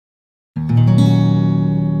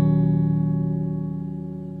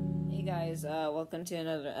welcome to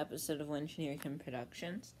another episode of Engineer Kim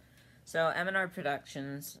Productions. So, Mandr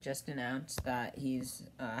Productions just announced that he's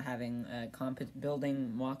having a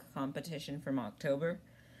building walk competition from October.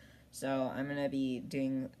 So, I'm going to be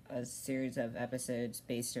doing a series of episodes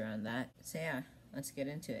based around that. So yeah, let's get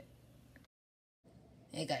into it.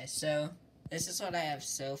 Hey guys, so this is what I have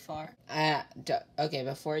so far. Okay,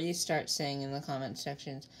 before you start saying in the comment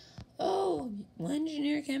sections, "Oh,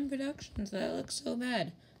 Engineer Kim Productions, that looks so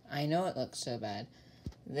bad." I know it looks so bad.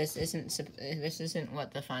 This isn't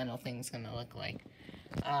what the final thing's gonna look like.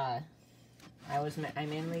 I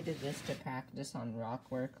mainly did this to practice on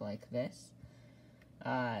rock work like this,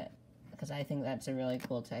 because I think that's a really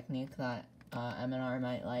cool technique that Mandr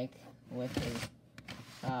might like with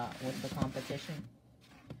the competition.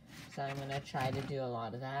 So I'm gonna try to do a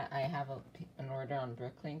lot of that. I have an order on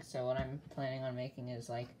Brooklink, so what I'm planning on making is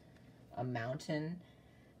like a mountain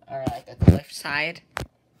or like a cliffside.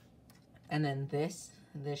 And then this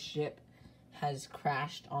ship has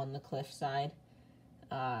crashed on the cliffside,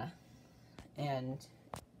 and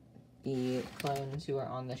the clones who are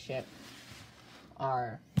on the ship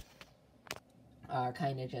are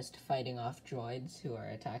kind of just fighting off droids who are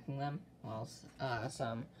attacking them, while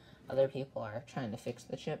some other people are trying to fix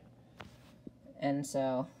the ship. And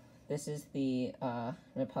so this is the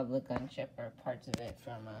Republic gunship, or parts of it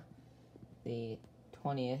from the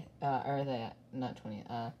 20th, or the, not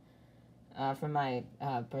 20th, from my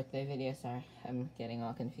birthday video. Sorry, I'm getting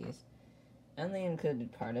all confused. I only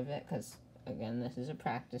included part of it because, again, this is a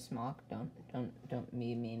practice mock. Don't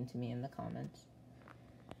be mean to me in the comments.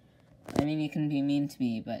 I mean, you can be mean to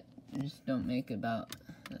me, but just don't make it about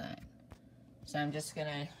that. So I'm just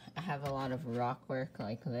gonna have a lot of rock work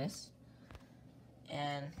like this.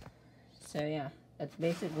 And so yeah, that's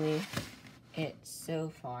basically it so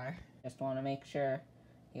far. Just want to make sure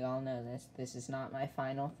you all know this. This is not my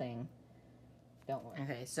final thing. Don't worry.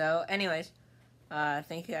 Okay, so anyways,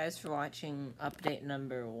 thank you guys for watching update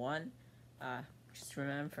number 1. Just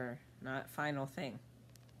remember, not final thing.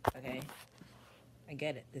 Okay? I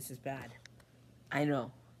get it. This is bad. I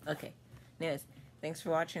know. Okay. Anyways, thanks for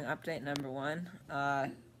watching update number 1.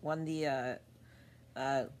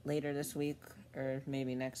 Later this week, or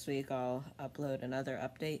maybe next week, I'll upload another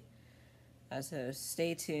update. So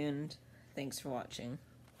stay tuned. Thanks for watching.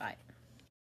 Bye.